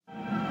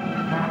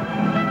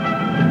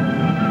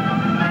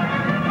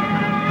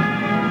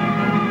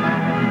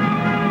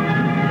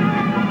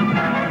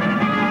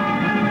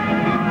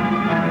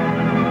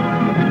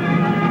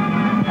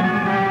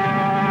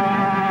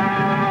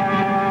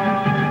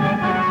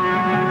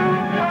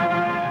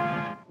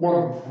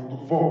One for the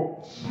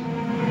vaults.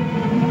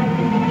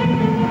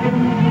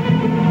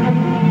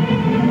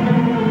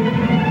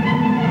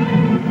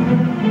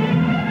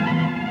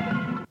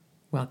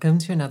 Welcome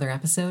to another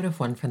episode of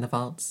One from the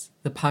Vaults,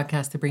 the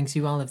podcast that brings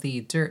you all of the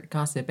dirt,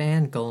 gossip,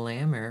 and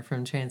glamour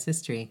from trans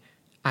history.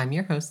 I'm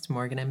your host,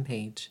 Morgan M.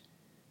 Page.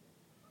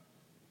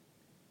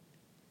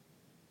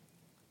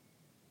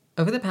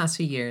 Over the past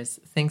few years,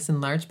 thanks in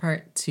large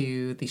part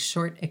to the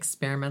short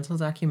experimental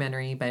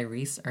documentary by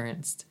Rhys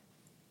Ernst,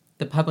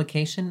 the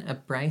publication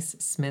of Bryce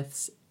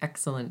Smith's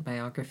excellent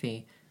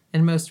biography,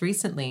 and most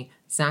recently,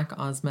 Zach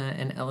Ozma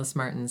and Ellis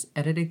Martin's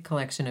edited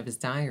collection of his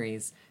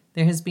diaries,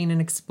 there has been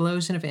an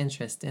explosion of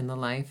interest in the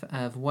life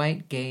of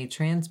white, gay,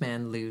 trans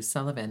man Lou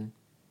Sullivan.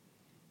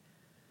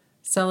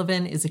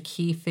 Sullivan is a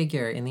key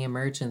figure in the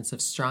emergence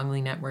of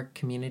strongly networked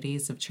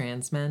communities of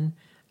trans men,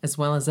 as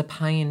well as a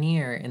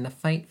pioneer in the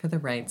fight for the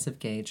rights of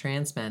gay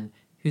trans men,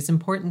 whose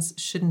importance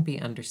shouldn't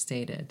be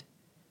understated.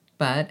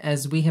 But,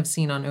 as we have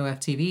seen on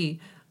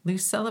OFTV, Lou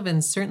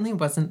Sullivan certainly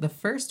wasn't the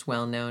first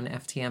well-known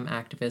FTM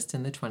activist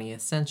in the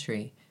 20th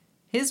century.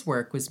 His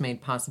work was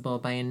made possible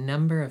by a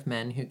number of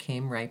men who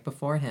came right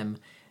before him,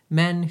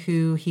 men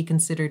who he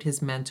considered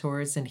his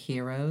mentors and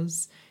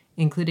heroes,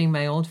 including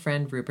my old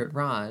friend Rupert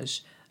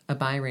Raj, a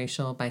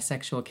biracial,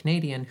 bisexual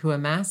Canadian who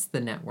amassed the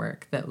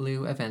network that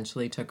Lou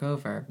eventually took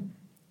over,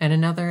 and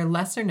another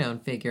lesser-known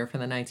figure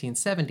from the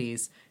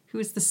 1970s who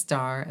is the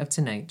star of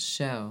tonight's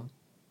show.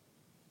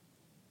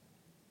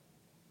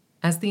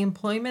 As the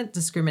employment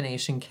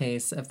discrimination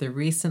case of the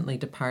recently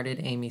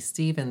departed Amy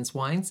Stevens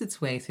winds its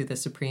way through the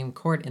Supreme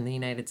Court in the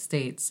United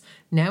States,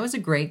 now is a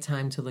great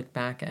time to look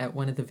back at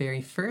one of the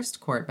very first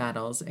court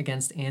battles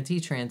against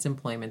anti-trans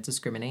employment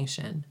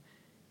discrimination.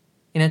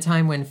 In a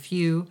time when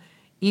few,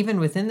 even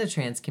within the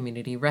trans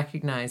community,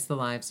 recognized the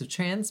lives of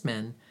trans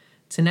men,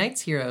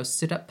 tonight's hero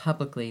stood up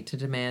publicly to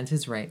demand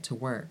his right to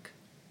work.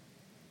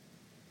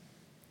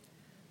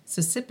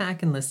 So sit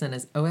back and listen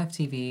as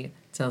OFTV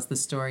tells the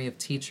story of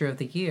Teacher of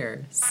the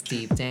Year,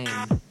 Steve Dane.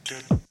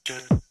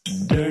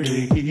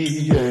 Dirty,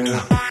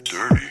 yeah.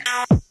 Dirty?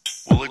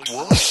 Well, like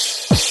what?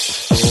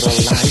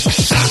 Sorta like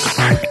soccer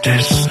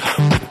practice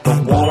with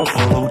the water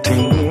polo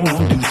team.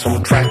 Do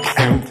some track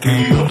and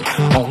field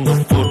on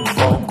the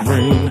football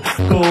green.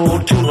 Go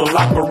to the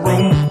locker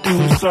room,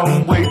 do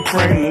some weight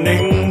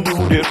training.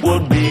 Dude, it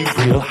would be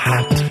real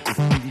hot if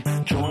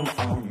we joined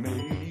Army.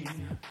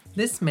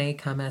 This may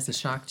come as a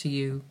shock to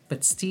you,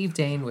 but Steve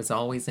Dane was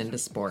always into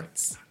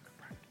sports.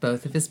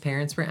 Both of his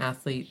parents were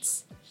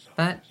athletes,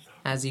 but,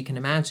 as you can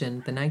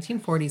imagine, the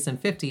 1940s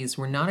and 50s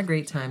were not a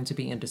great time to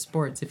be into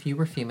sports if you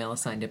were female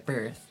assigned at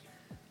birth.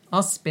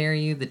 I'll spare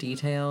you the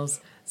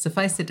details.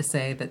 Suffice it to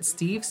say that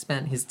Steve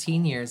spent his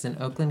teen years in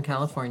Oakland,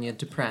 California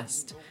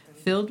depressed,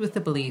 filled with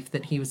the belief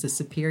that he was a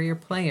superior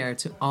player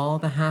to all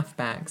the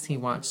halfbacks he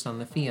watched on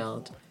the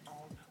field.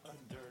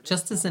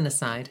 Just as an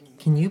aside,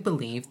 can you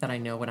believe that I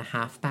know what a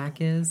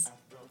halfback is?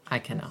 I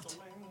cannot.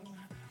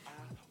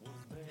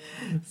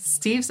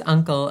 Steve's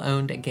uncle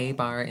owned a gay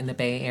bar in the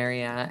Bay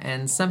Area,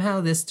 and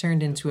somehow this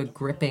turned into a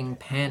gripping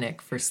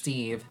panic for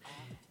Steve.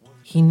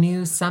 He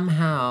knew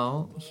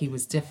somehow he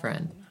was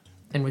different,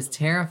 and was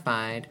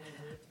terrified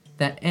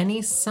that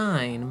any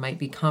sign might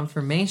be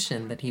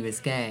confirmation that he was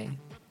gay.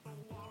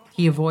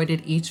 He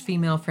avoided each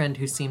female friend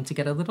who seemed to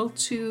get a little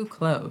too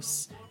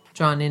close,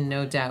 drawn in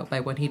no doubt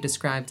by what he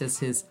described as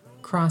his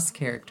cross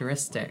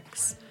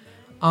characteristics,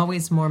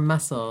 always more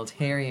muscled,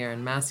 hairier,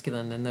 and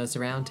masculine than those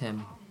around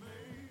him.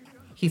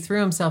 He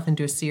threw himself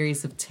into a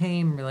series of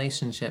tame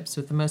relationships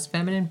with the most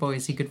feminine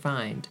boys he could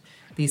find.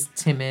 These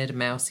timid,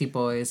 mousy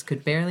boys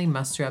could barely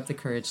muster up the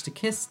courage to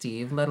kiss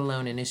Steve, let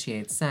alone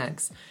initiate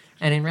sex,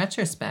 and in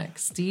retrospect,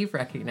 Steve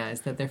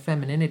recognized that their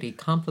femininity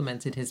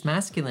complemented his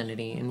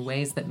masculinity in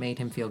ways that made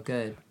him feel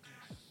good.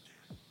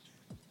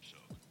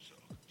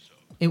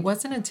 It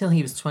wasn't until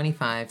he was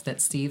 25 that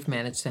Steve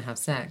managed to have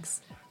sex.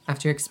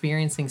 After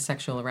experiencing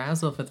sexual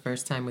arousal for the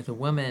first time with a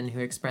woman who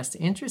expressed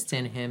interest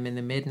in him in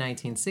the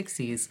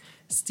mid-1960s,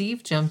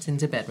 Steve jumped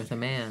into bed with a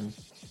man.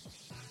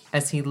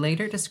 As he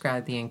later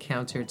described the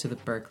encounter to the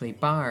Berkeley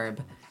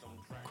Barb,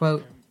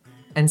 quote,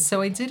 "And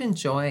so I did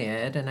enjoy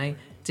it, and I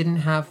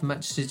didn't have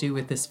much to do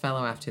with this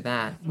fellow after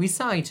that. We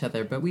saw each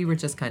other, but we were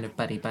just kind of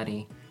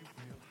buddy-buddy."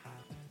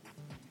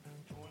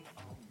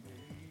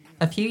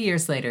 A few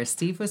years later,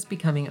 Steve was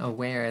becoming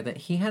aware that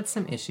he had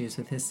some issues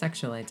with his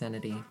sexual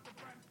identity.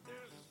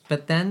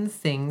 But then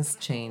things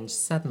changed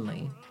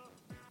suddenly.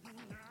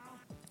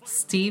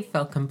 Steve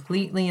fell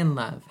completely in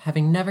love,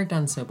 having never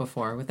done so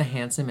before, with a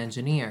handsome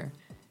engineer.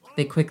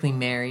 They quickly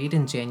married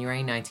in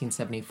January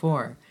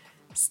 1974.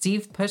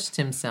 Steve pushed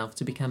himself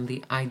to become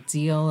the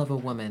ideal of a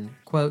woman.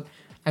 Quote,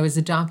 "I was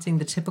adopting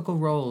the typical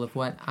role of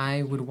what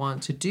I would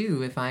want to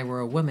do if I were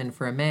a woman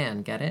for a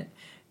man, get it?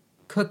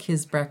 Cook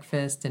his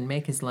breakfast and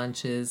make his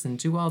lunches and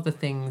do all the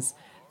things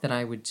that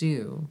I would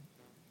do."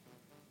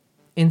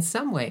 In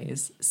some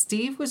ways,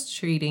 Steve was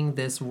treating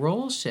this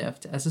role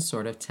shift as a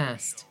sort of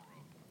test.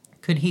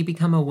 Could he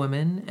become a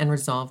woman and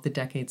resolve the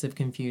decades of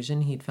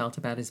confusion he'd felt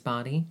about his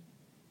body?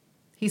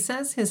 He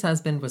says his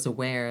husband was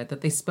aware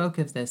that they spoke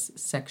of this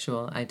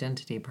sexual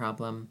identity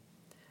problem,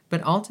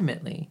 but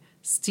ultimately,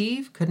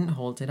 Steve couldn't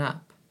hold it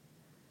up.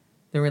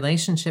 The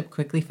relationship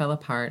quickly fell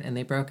apart and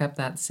they broke up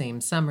that same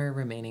summer,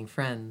 remaining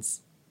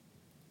friends.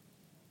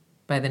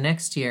 By the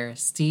next year,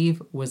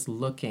 Steve was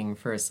looking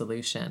for a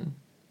solution.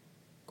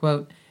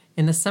 Quote,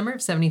 "In the summer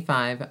of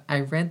 75, I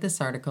read this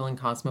article in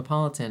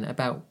Cosmopolitan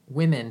about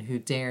women who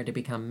dare to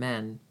become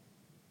men.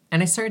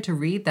 And I started to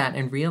read that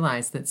and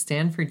realized that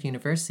Stanford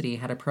University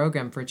had a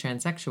program for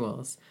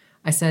transsexuals.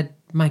 I said,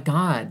 my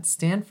God,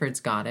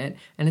 Stanford's got it,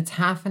 and it's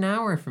half an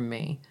hour from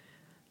me.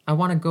 I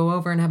want to go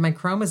over and have my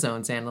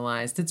chromosomes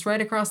analyzed. It's right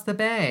across the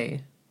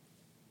bay."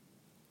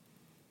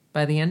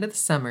 By the end of the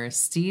summer,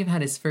 Steve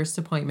had his first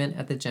appointment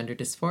at the gender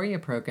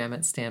dysphoria program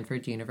at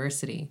Stanford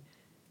University.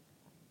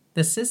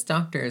 The cis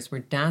doctors were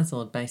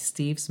dazzled by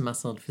Steve's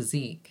muscled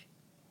physique.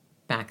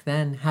 Back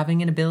then,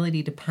 having an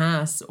ability to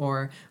pass,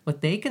 or what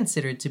they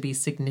considered to be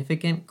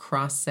significant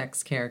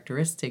cross-sex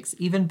characteristics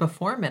even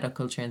before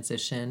medical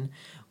transition,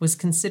 was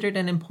considered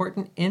an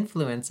important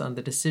influence on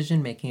the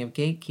decision-making of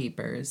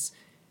gatekeepers,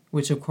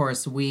 which of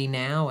course we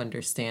now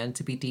understand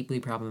to be deeply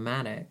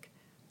problematic.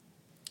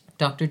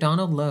 Dr.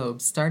 Donald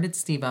Loeb started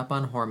Steve up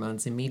on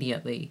hormones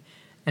immediately,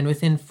 and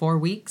within 4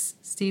 weeks,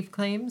 Steve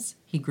claims,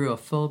 he grew a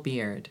full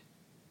beard.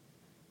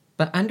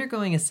 But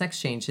undergoing a sex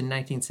change in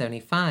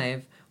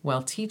 1975,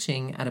 while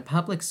teaching at a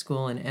public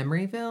school in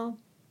Emeryville,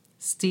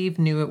 Steve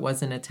knew it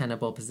wasn't a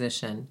tenable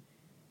position.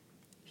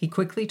 He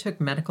quickly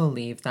took medical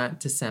leave that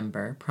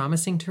December,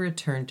 promising to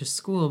return to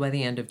school by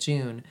the end of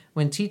June,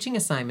 when teaching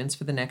assignments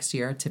for the next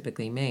year are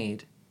typically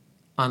made.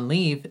 On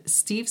leave,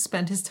 Steve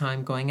spent his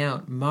time going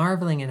out,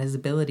 marveling at his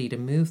ability to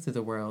move through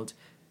the world,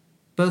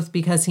 both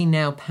because he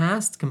now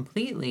passed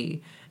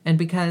completely and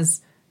because,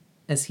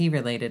 as he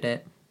related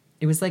it,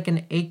 it was like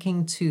an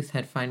aching tooth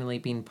had finally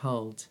been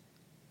pulled.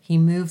 He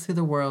moved through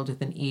the world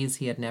with an ease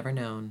he had never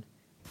known.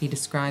 He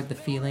described the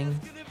feeling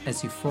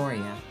as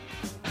euphoria.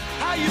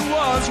 How you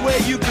was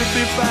where you could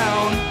be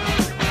found.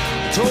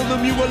 Told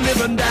them you were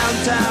living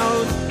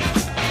downtown,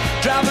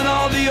 driving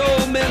all the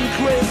old men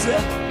crazy.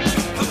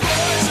 The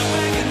boys are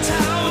back in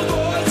town,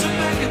 boys are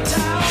back in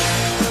town.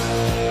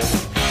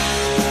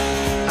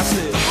 I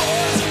said, the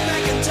boys are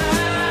back in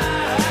town,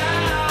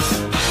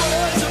 the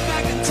boys are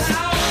back in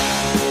town.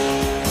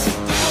 The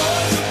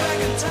boys are back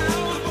in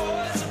town, the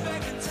boys are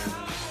back in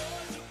town.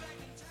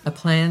 A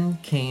plan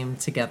came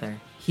together.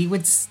 He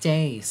would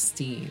stay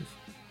Steve.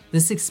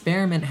 This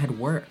experiment had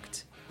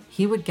worked.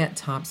 He would get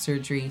top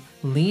surgery,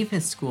 leave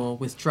his school,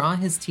 withdraw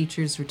his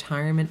teacher's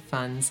retirement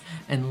funds,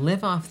 and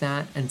live off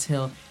that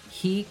until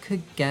he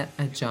could get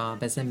a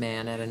job as a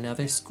man at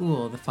another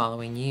school the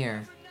following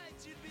year.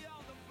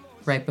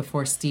 Right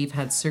before Steve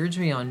had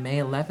surgery on May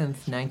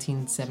 11th,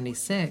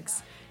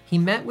 1976, he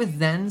met with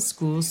then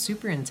school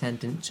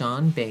superintendent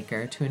John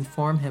Baker to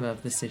inform him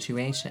of the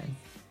situation.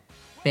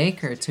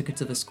 Baker took it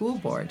to the school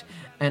board,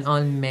 and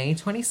on May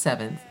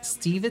 27th,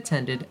 Steve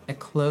attended a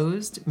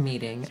closed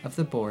meeting of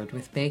the board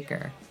with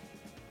Baker.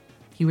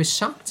 He was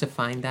shocked to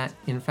find that,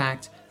 in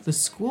fact, the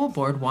school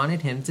board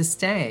wanted him to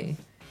stay.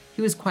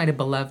 He was quite a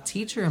beloved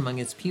teacher among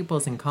his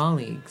pupils and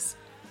colleagues.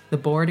 The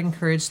board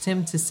encouraged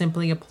him to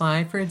simply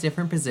apply for a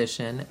different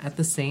position at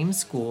the same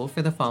school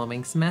for the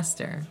following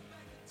semester.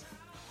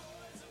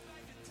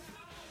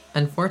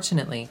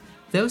 Unfortunately,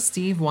 though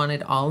Steve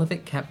wanted all of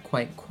it kept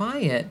quite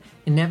quiet,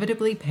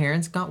 inevitably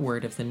parents got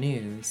word of the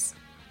news.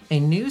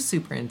 A new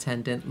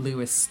superintendent,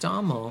 Louis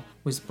Stommel,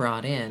 was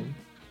brought in.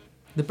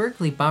 The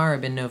Berkeley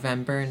Barb in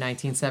November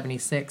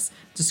 1976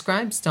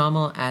 described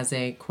Stommel as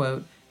a,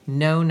 quote,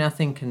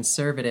 know-nothing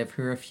conservative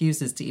who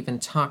refuses to even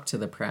talk to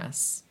the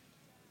press.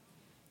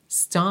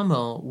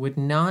 Stommel would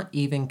not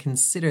even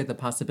consider the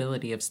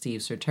possibility of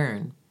Steve's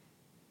return.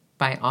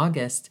 By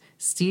August,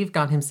 Steve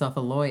got himself a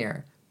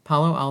lawyer.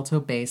 Palo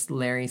Alto-based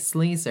Larry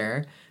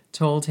Sleezer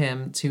told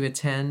him to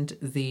attend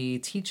the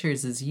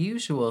teachers' as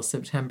usual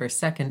September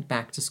 2nd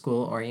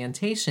back-to-school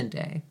orientation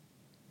day.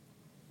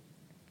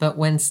 But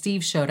when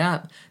Steve showed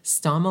up,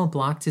 Stommel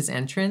blocked his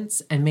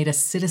entrance and made a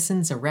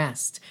citizen's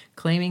arrest,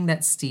 claiming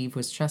that Steve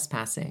was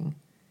trespassing.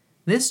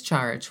 This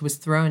charge was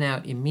thrown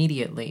out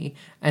immediately,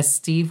 as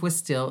Steve was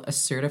still a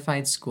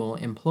certified school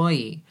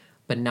employee,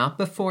 but not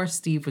before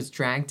Steve was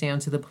dragged down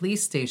to the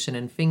police station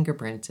and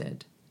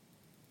fingerprinted.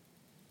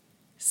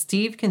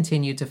 Steve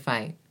continued to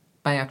fight.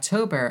 By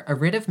October, a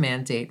writ of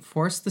mandate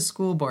forced the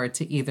school board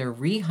to either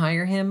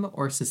rehire him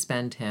or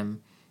suspend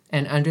him.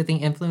 And under the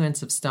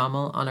influence of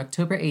Stommel, on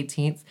October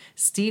 18th,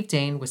 Steve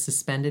Dane was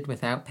suspended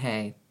without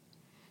pay.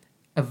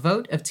 A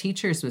vote of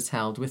teachers was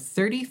held, with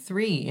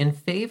 33 in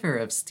favor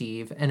of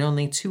Steve and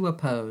only 2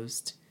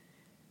 opposed.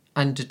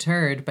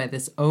 Undeterred by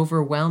this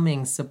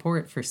overwhelming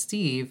support for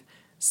Steve,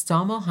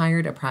 Stommel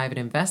hired a private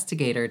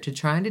investigator to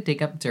try to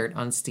dig up dirt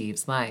on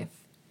Steve's life.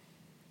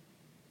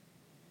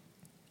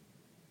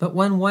 But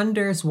one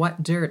wonders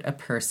what dirt a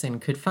person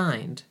could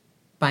find.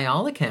 By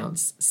all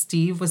accounts,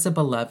 Steve was a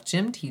beloved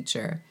gym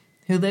teacher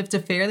who lived a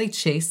fairly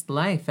chaste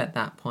life at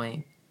that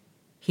point.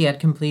 He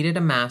had completed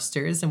a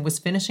master's and was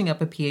finishing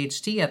up a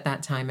PhD at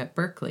that time at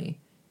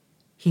Berkeley.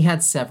 He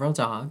had several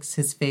dogs,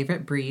 his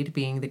favorite breed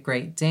being the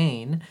Great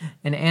Dane,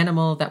 an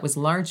animal that was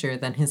larger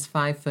than his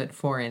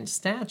 5'4"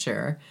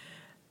 stature,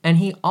 and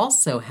he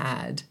also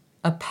had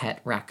a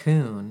pet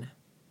raccoon.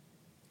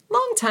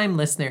 Longtime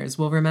listeners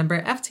will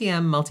remember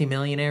FTM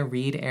multimillionaire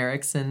Reed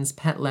Erickson's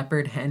pet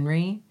leopard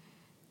Henry.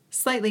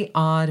 Slightly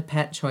odd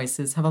pet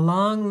choices have a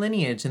long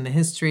lineage in the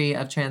history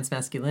of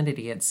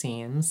transmasculinity, it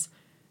seems.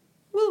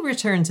 We'll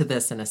return to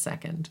this in a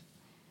second.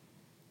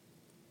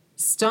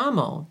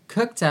 Stommel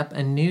cooked up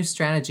a new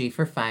strategy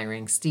for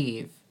firing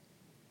Steve.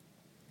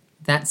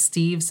 That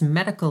Steve's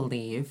medical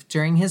leave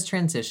during his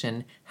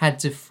transition had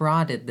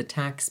defrauded the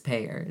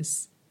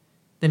taxpayers.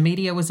 The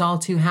media was all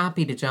too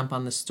happy to jump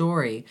on the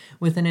story,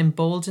 with an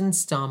emboldened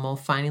Stommel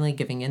finally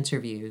giving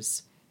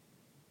interviews.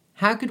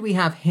 How could we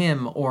have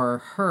him or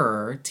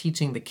her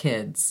teaching the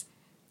kids?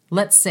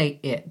 Let's say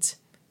it.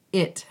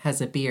 It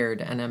has a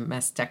beard and a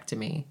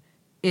mastectomy.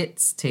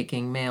 It's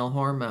taking male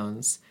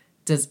hormones.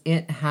 Does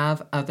it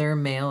have other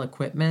male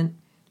equipment?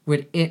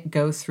 Would it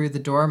go through the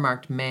door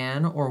marked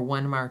man or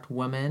one marked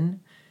woman?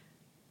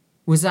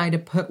 Was I to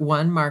put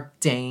one marked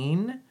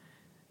Dane?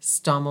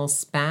 Stommel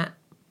spat.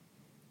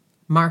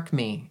 Mark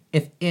me,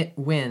 if it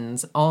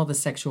wins, all the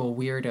sexual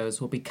weirdos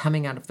will be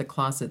coming out of the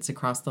closets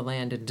across the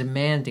land and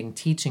demanding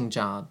teaching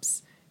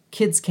jobs.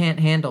 Kids can't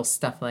handle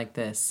stuff like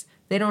this.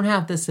 They don't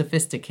have the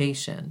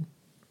sophistication.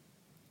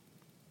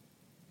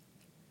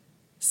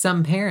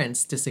 Some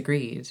parents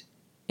disagreed.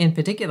 In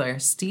particular,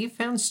 Steve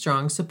found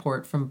strong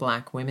support from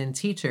Black women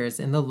teachers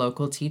in the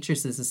local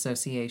Teachers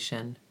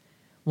Association.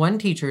 One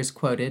teacher is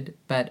quoted,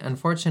 but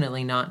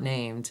unfortunately not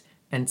named,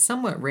 and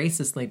somewhat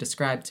racistly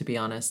described, to be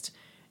honest,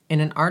 in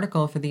an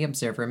article for the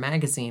Observer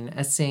magazine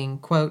as saying,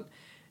 quote,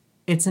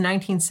 "It's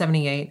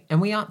 1978, and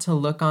we ought to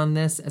look on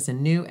this as a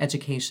new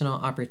educational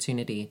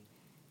opportunity.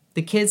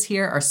 The kids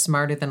here are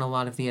smarter than a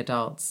lot of the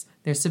adults.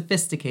 They're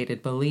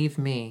sophisticated, believe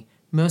me.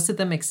 Most of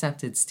them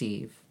accepted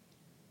Steve."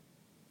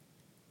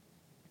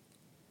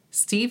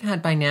 Steve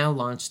had by now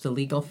launched a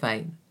legal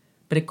fight,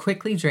 but it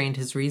quickly drained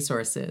his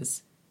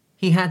resources.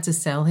 He had to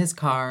sell his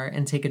car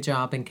and take a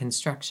job in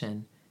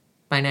construction.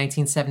 By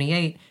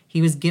 1978,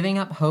 he was giving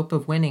up hope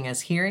of winning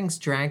as hearings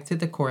dragged through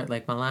the court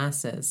like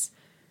molasses.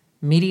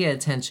 Media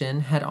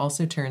attention had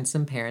also turned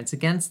some parents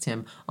against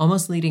him,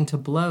 almost leading to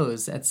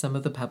blows at some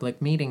of the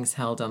public meetings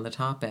held on the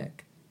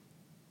topic.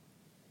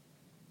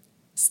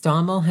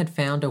 Stommel had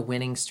found a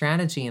winning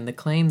strategy in the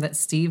claim that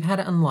Steve had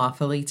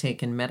unlawfully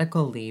taken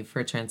medical leave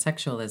for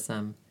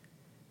transsexualism.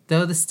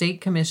 Though the State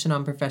Commission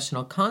on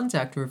Professional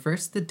Conduct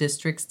reversed the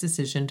district's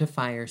decision to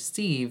fire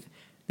Steve,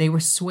 they were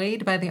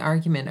swayed by the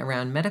argument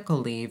around medical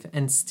leave,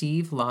 and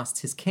Steve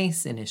lost his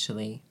case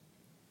initially.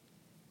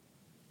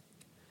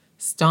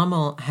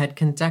 Stommel had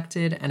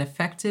conducted an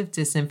effective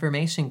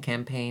disinformation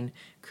campaign,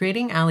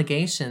 creating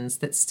allegations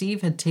that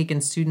Steve had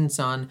taken students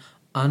on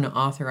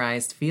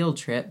unauthorized field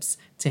trips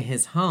to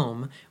his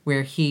home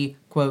where he,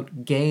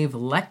 quote, gave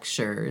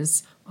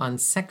lectures on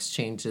sex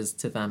changes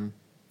to them.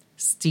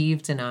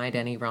 Steve denied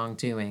any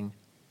wrongdoing.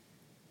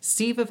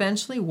 Steve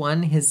eventually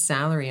won his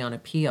salary on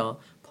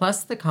appeal,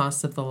 plus the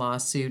costs of the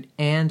lawsuit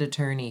and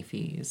attorney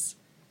fees.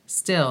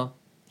 Still,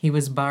 he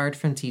was barred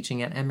from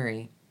teaching at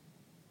Emory.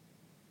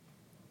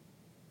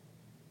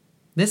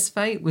 This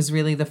fight was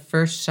really the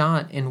first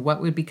shot in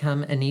what would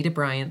become Anita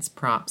Bryant's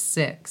Prop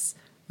 6,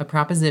 a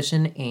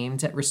proposition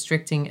aimed at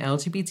restricting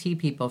LGBT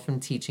people from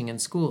teaching in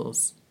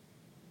schools.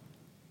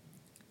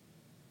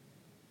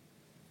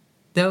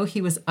 Though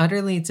he was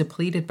utterly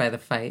depleted by the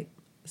fight,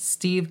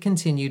 Steve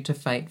continued to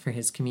fight for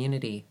his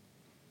community.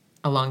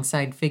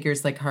 Alongside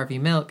figures like Harvey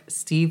Milk,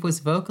 Steve was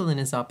vocal in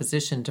his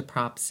opposition to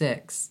Prop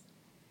 6.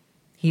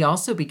 He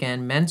also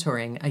began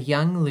mentoring a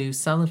young Lou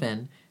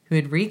Sullivan, who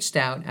had reached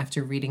out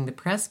after reading the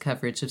press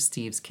coverage of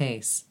Steve's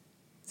case.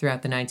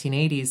 Throughout the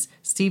 1980s,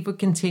 Steve would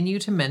continue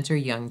to mentor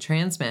young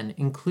trans men,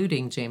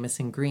 including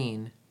Jamison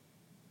Green.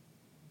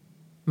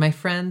 My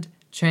friend,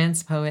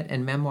 trans poet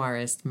and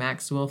memoirist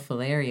Max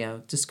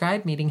Wolf-Valerio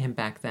described meeting him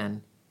back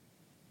then.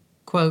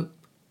 Quote,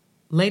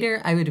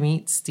 "Later I would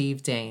meet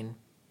Steve Dane.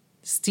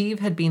 Steve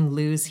had been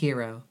Lou's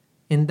hero.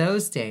 In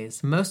those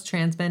days, most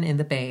trans men in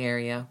the Bay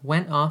Area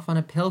went off on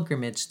a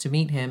pilgrimage to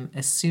meet him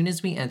as soon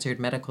as we entered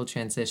medical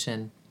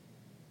transition.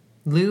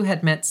 Lou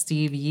had met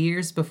Steve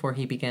years before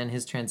he began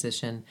his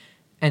transition,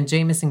 and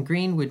Jamison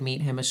Green would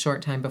meet him a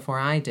short time before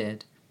I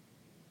did.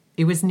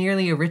 It was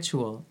nearly a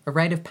ritual, a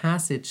rite of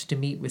passage to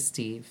meet with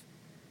Steve.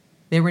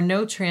 There were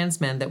no trans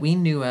men that we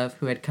knew of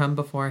who had come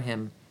before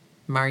him.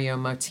 Mario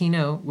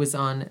Martino was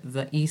on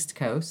the East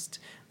Coast,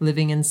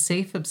 living in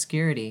safe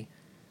obscurity,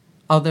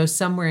 although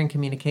some were in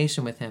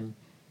communication with him,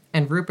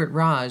 and Rupert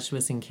Raj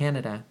was in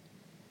Canada.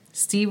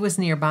 Steve was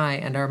nearby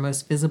and our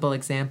most visible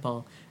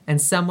example, and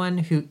someone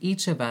who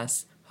each of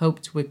us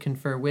hoped would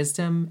confer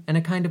wisdom and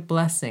a kind of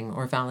blessing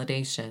or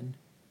validation.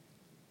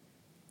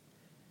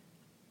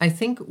 I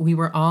think we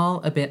were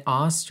all a bit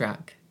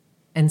awestruck,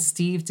 and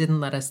Steve didn't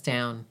let us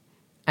down.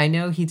 I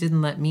know he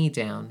didn't let me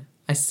down.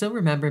 I still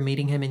remember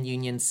meeting him in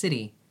Union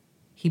City.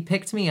 He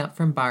picked me up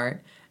from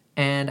BART,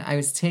 and I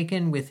was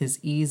taken with his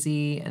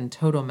easy and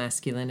total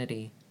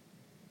masculinity.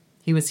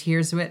 He was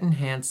hirsute and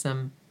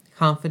handsome,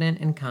 confident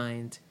and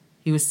kind.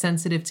 He was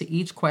sensitive to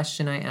each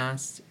question I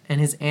asked,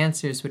 and his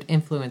answers would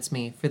influence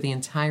me for the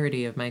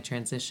entirety of my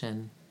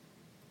transition.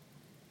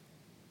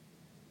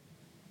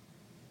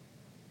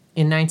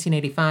 In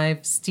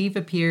 1985, Steve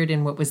appeared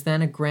in what was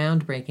then a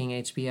groundbreaking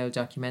HBO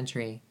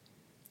documentary.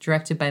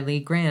 Directed by Lee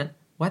Grant,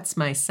 What's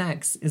My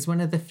Sex is one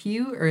of the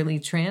few early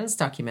trans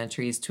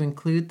documentaries to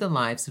include the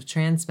lives of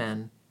trans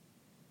men.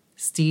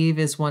 Steve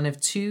is one of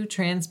 2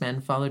 trans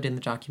men followed in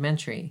the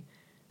documentary.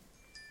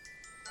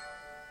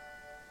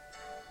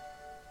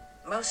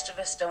 Most of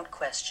us don't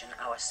question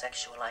our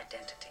sexual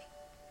identity.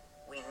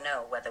 We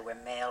know whether we're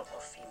male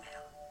or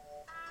female.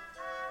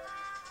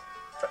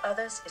 For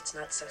others, it's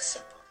not so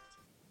simple.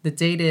 The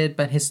dated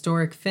but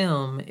historic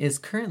film is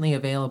currently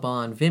available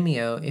on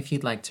Vimeo if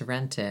you'd like to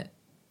rent it.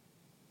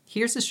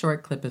 Here's a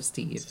short clip of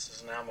Steve. This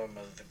is an album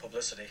of the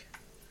publicity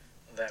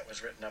that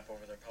was written up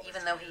over their public.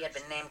 Even though he had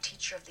been named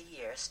Teacher of the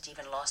Year,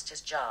 Stephen lost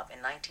his job in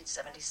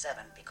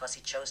 1977 because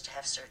he chose to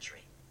have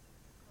surgery.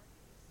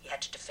 He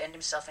had to defend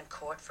himself in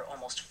court for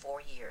almost 4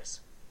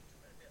 years.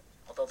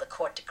 Although the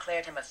court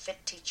declared him a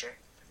fit teacher,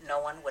 no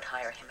one would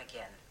hire him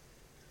again.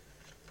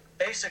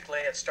 Basically,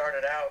 it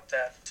started out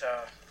that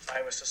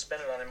I was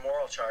suspended on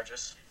immoral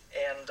charges,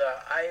 and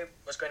I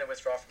was going to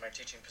withdraw from my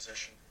teaching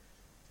position.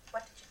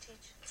 What did you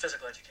teach?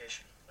 Physical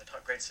education. I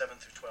taught grades 7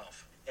 through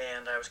 12.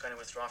 And I was going to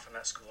withdraw from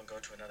that school and go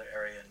to another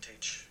area and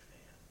teach.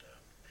 And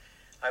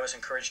I was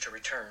encouraged to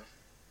return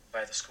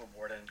by the school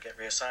board and get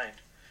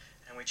reassigned.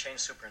 And we changed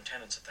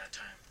superintendents at that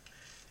time.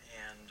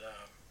 And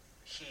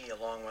he,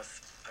 along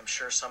with, I'm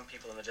sure, some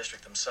people in the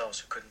district themselves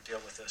who couldn't deal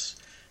with this,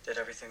 did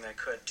everything they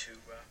could to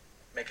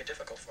make it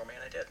difficult for me,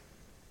 and I did.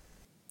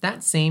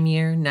 That same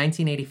year,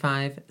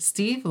 1985,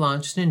 Steve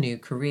launched a new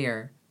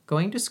career,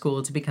 going to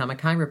school to become a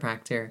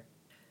chiropractor.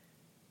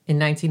 In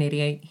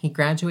 1988, he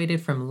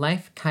graduated from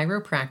Life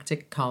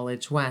Chiropractic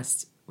College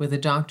West with a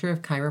Doctor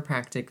of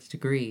Chiropractic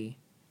degree.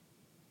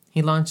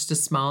 He launched a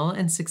small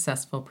and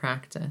successful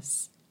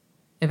practice.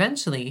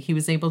 Eventually, he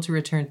was able to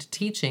return to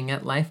teaching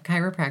at Life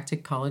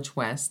Chiropractic College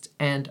West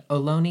and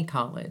Ohlone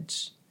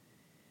College.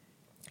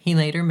 He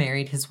later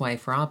married his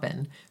wife,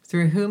 Robin,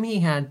 through whom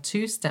he had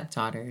 2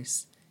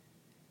 stepdaughters.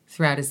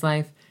 Throughout his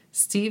life,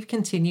 Steve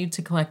continued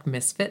to collect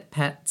misfit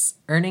pets,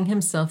 earning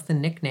himself the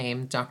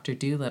nickname Dr.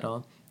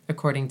 Dolittle,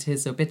 according to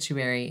his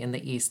obituary in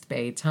the East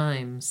Bay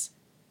Times.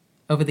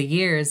 Over the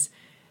years,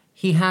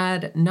 he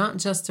had not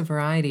just a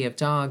variety of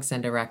dogs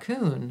and a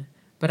raccoon,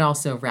 but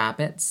also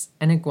rabbits,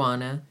 an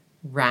iguana,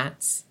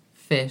 rats,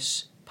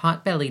 fish,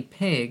 pot-bellied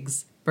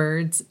pigs,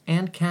 birds,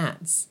 and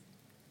cats.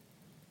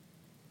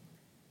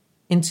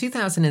 In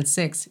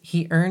 2006,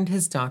 he earned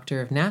his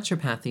Doctor of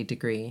Naturopathy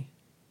degree.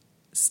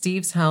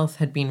 Steve's health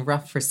had been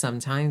rough for some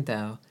time,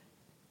 though.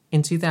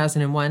 In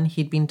 2001,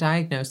 he'd been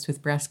diagnosed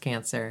with breast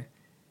cancer.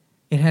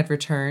 It had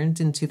returned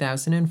in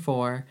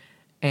 2004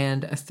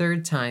 and a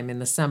 3rd time in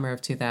the summer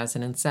of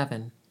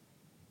 2007.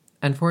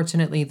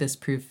 Unfortunately, this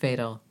proved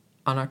fatal.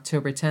 On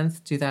October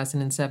 10th,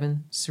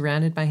 2007,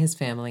 surrounded by his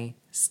family,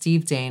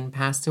 Steve Dane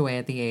passed away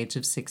at the age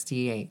of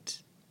 68.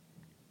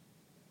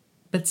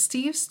 But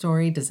Steve's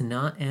story does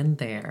not end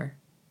there.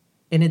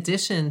 In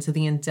addition to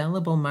the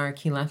indelible mark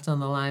he left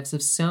on the lives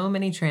of so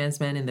many trans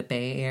men in the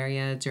Bay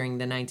Area during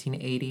the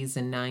 1980s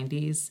and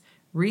 90s,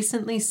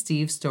 recently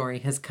Steve's story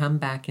has come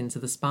back into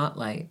the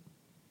spotlight.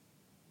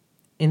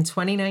 In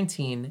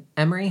 2019,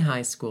 Emory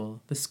High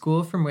School, the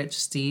school from which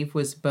Steve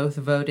was both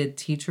voted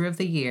Teacher of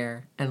the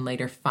Year and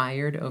later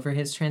fired over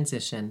his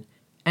transition,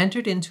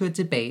 entered into a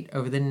debate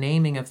over the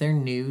naming of their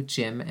new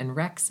gym and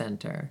rec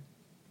center.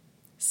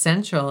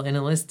 Central in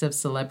a list of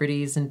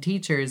celebrities and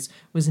teachers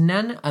was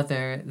none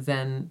other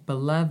than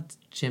beloved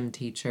gym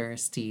teacher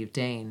Steve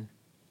Dane.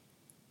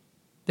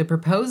 The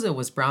proposal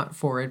was brought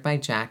forward by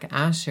Jack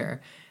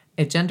Asher,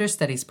 a gender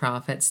studies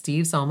prof at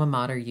Steve's alma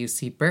mater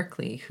UC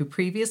Berkeley, who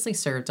previously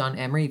served on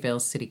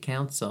Emeryville City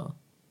Council.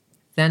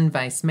 Then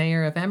Vice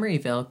Mayor of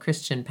Emeryville,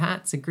 Christian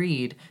Patz,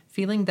 agreed,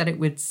 feeling that it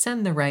would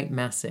send the right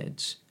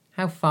message.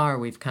 How far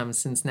we've come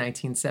since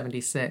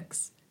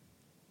 1976.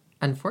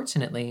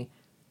 Unfortunately,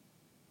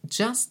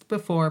 just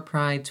before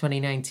Pride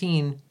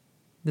 2019,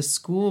 the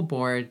school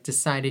board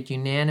decided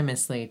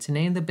unanimously to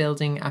name the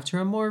building after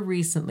a more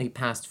recently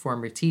passed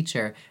former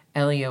teacher,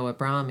 Elio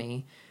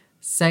Abrami,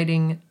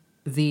 citing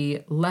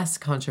the less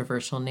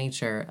controversial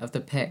nature of the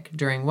pick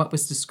during what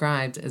was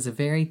described as a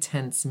very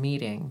tense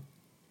meeting.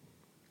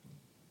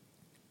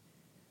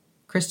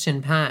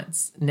 Christian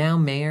Patz, now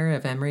mayor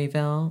of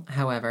Emeryville,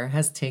 however,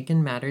 has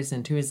taken matters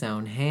into his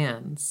own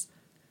hands.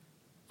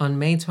 On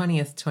May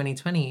 20th,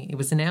 2020, it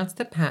was announced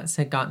that Patz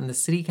had gotten the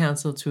city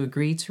council to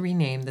agree to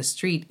rename the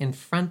street in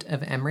front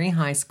of Emory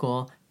High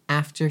School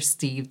after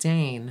Steve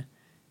Dane.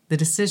 The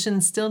decision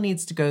still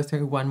needs to go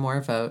through one more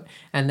vote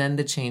and then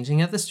the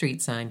changing of the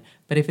street sign,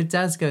 but if it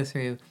does go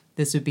through,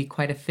 this would be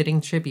quite a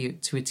fitting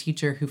tribute to a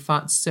teacher who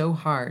fought so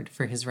hard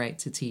for his right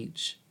to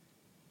teach.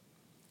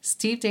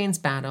 Steve Dane's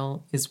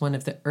battle is one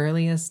of the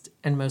earliest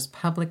and most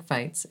public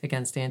fights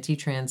against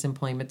anti-trans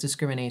employment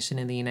discrimination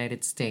in the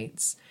United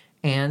States,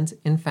 and,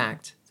 in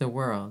fact, the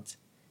world.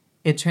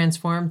 It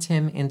transformed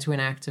him into an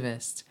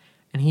activist,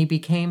 and he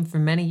became for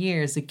many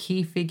years a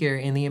key figure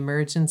in the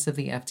emergence of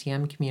the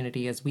FTM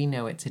community as we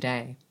know it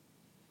today.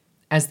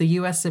 As the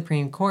U.S.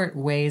 Supreme Court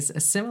weighs a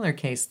similar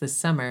case this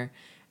summer,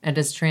 and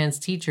as trans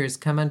teachers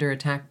come under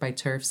attack by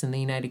TERFs in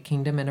the United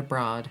Kingdom and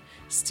abroad,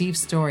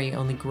 Steve's story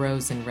only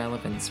grows in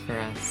relevance for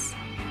us.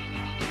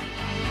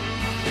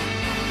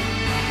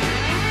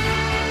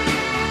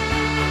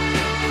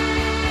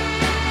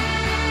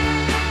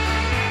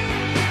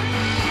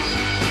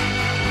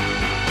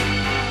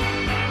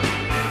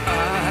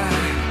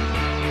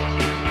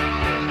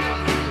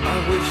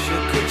 I wish you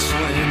could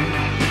swim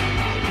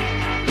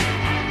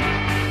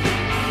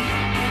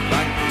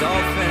like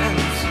dolphins.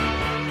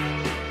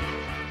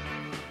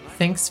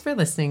 Thanks for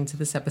listening to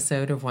this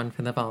episode of One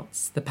from the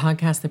Vaults, the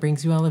podcast that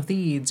brings you all of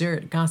the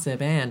dirt, gossip,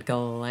 and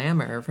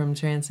glamour from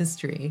trans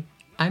history.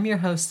 I'm your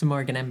host,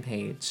 Morgan M.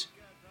 Page.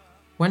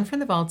 One from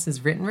the Vaults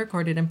is written,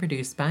 recorded, and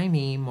produced by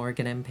me,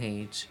 Morgan M.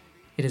 Page.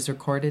 It is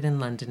recorded in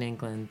London,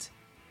 England.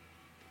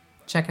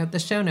 Check out the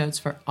show notes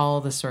for all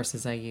the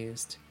sources I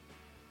used.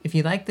 If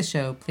you like the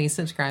show, please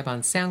subscribe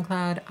on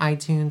SoundCloud,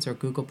 iTunes, or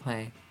Google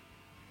Play.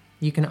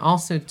 You can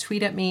also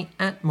tweet at me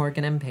at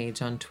Morgan M.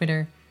 Page on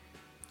Twitter,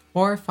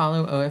 or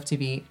follow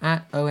OFTV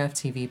at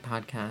OFTV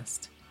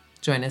Podcast.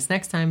 Join us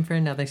next time for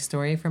another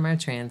story from our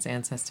trans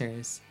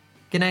ancestors.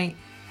 Good night.